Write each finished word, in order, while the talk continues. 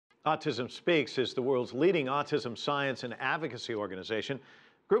Autism Speaks is the world's leading autism science and advocacy organization.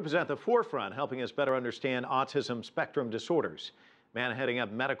 The group is at the forefront, helping us better understand autism spectrum disorders. Man heading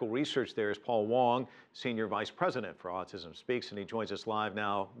up medical research there is Paul Wang, Senior Vice President for Autism Speaks, and he joins us live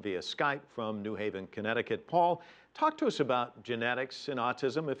now via Skype from New Haven, Connecticut. Paul, talk to us about genetics in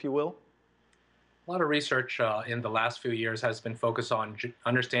autism, if you will. A lot of research in the last few years has been focused on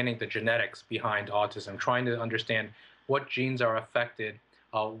understanding the genetics behind autism, trying to understand what genes are affected,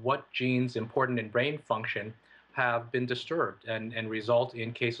 what genes important in brain function have been disturbed and result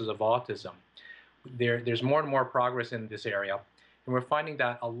in cases of autism. There's more and more progress in this area, and we're finding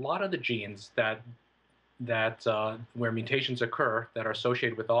that a lot of the genes that where mutations occur that are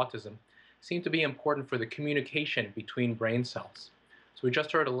associated with autism seem to be important for the communication between brain cells. So we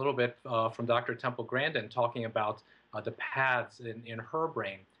just heard a little bit from Dr. Temple Grandin talking about the paths in her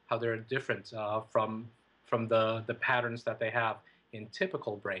brain, how they're different from the patterns that they have in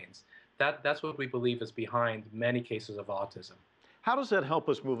typical brains. That's what we believe is behind many cases of autism. How does that help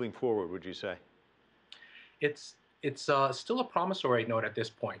us moving forward, would you say? It's still a promissory note at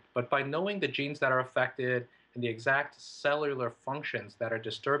this point, but by knowing the genes that are affected and the exact cellular functions that are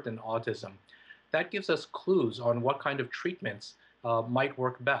disturbed in autism, that gives us clues on what kind of treatments might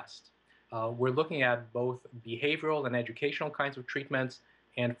work best. We're looking at both behavioral and educational kinds of treatments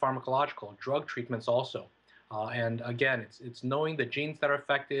and pharmacological drug treatments also. And again, it's knowing the genes that are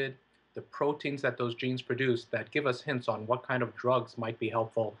affected, the proteins that those genes produce that give us hints on what kind of drugs might be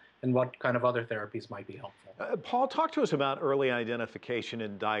helpful and what kind of other therapies might be helpful. Paul, talk to us about early identification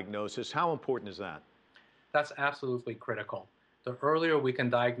and diagnosis. How important is that? That's absolutely critical. The earlier we can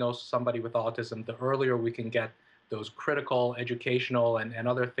diagnose somebody with autism, the earlier we can get those critical educational and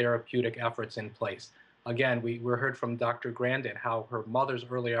other therapeutic efforts in place. Again, we heard from Dr. Grandin how her mother's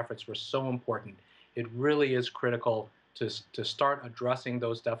early efforts were so important. It really is critical to start addressing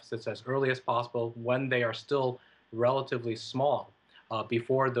those deficits as early as possible when they are still relatively small,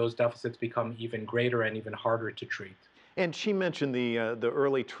 before those deficits become even greater and even harder to treat. And she mentioned the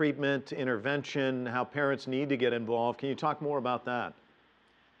early treatment, intervention, how parents need to get involved. Can you talk more about that?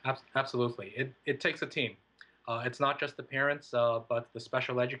 Absolutely. It takes a team. It's not just the parents, but the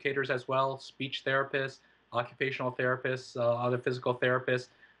special educators as well, speech therapists, occupational therapists, other physical therapists.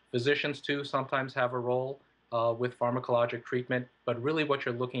 Physicians, too, sometimes have a role with pharmacologic treatment. But really what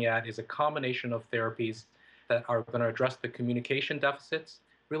you're looking at is a combination of therapies that are going to address the communication deficits,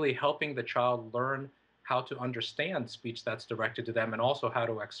 really helping the child learn how to understand speech that's directed to them and also how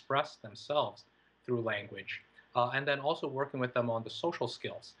to express themselves through language. And then also working with them on the social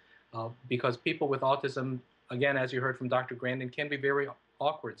skills. Because people with autism, again, as you heard from Dr. Grandin, can be very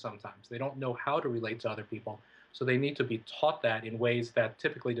awkward sometimes. They don't know how to relate to other people. So they need to be taught that in ways that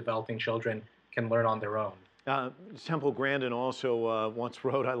typically developing children can learn on their own. Temple Grandin also once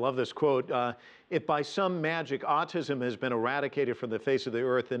wrote, I love this quote, if by some magic autism has been eradicated from the face of the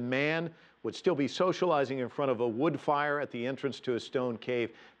earth, then man would still be socializing in front of a wood fire at the entrance to a stone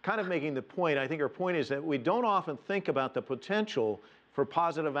cave. Kind of making the point, I think her point is that we don't often think about the potential for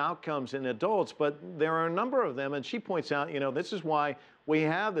positive outcomes in adults, but there are a number of them. And she points out, this is why we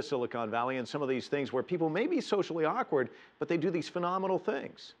have the Silicon Valley and some of these things where people may be socially awkward, but they do these phenomenal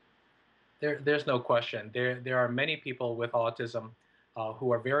things. There's no question. There are many people with autism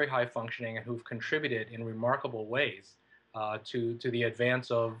who are very high functioning and who've contributed in remarkable ways to the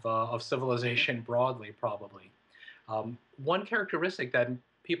advance of civilization broadly, probably. One characteristic that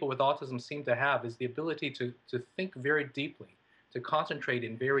people with autism seem to have is the ability to think very deeply, to concentrate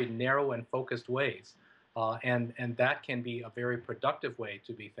in very narrow and focused ways. And that can be a very productive way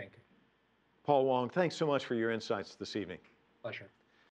to be thinking. Paul Wang, thanks so much for your insights this evening. Pleasure.